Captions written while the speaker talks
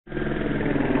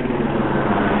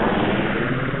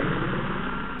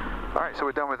Alright, so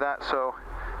we're done with that. So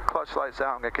clutch lights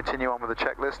out. I'm going to continue on with the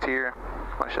checklist here.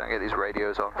 I'm just going to get these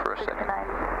radios on for a second.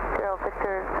 0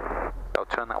 Victor. I'll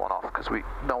turn that one off because we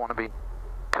don't want to be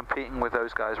competing with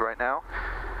those guys right now.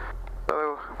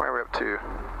 So where are we up to?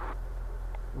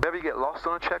 Whenever you get lost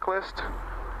on a checklist,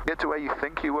 get to where you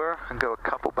think you were and go a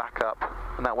couple back up,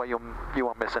 and that way you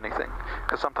won't miss anything.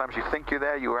 Because sometimes you think you're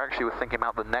there, you were thinking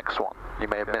about the next one. You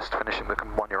may have missed finishing the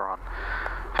one you're on.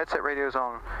 Headset radios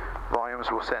on, volumes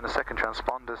we'll set in a second,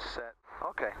 transponders set.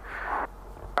 Okay,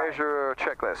 here's your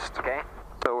checklist. Okay.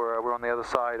 So we're on the other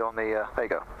side on the, there you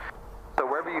go. So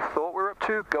wherever you thought we were up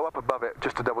to, go up above it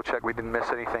just to double check we didn't miss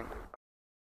anything.